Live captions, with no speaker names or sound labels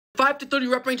5 to 30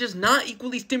 rep range is not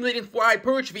equally stimulating for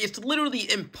hypertrophy. It's literally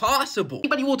impossible.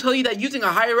 Anybody will tell you that using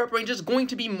a higher rep range is going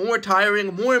to be more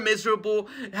tiring, more miserable,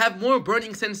 have more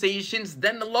burning sensations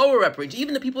than the lower rep range.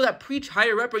 Even the people that preach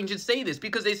higher rep ranges say this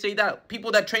because they say that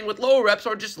people that train with lower reps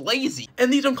are just lazy.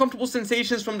 And these uncomfortable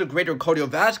sensations from the greater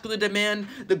cardiovascular demand,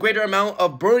 the greater amount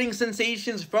of burning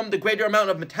sensations from the greater amount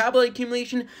of metabolite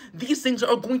accumulation, these things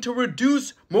are going to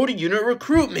reduce motor unit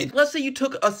recruitment. Let's say you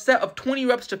took a set of 20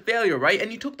 reps to failure, right?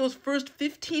 And you took those first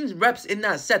 15 reps in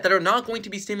that set that are not going to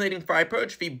be stimulating for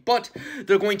hypertrophy, but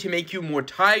they're going to make you more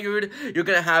tired. You're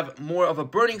going to have more of a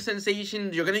burning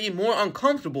sensation. You're going to be more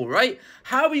uncomfortable, right?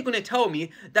 How are you going to tell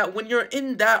me that when you're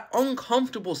in that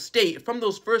uncomfortable state from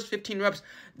those first 15 reps,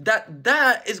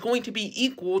 that is going to be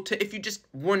equal to if you just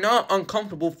were not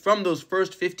uncomfortable from those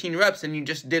first 15 reps and you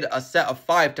just did a set of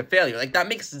 5 to failure? Like, that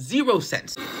makes zero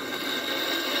sense.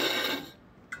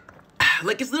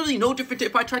 Like, it's literally no different to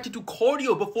if I tried to do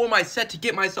cardio before my set to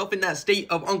get myself in that state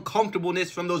of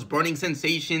uncomfortableness from those burning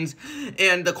sensations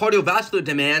and the cardiovascular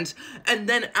demands, and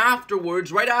then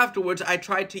afterwards, right afterwards, I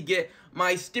tried to get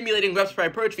my stimulating reps for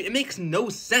hypertrophy. It makes no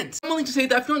sense. I'm willing to say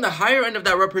that if you're on the higher end of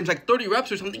that rep range, like 30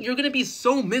 reps or something, you're going to be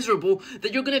so miserable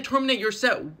that you're going to terminate your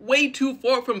set way too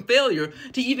far from failure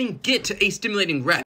to even get to a stimulating rep.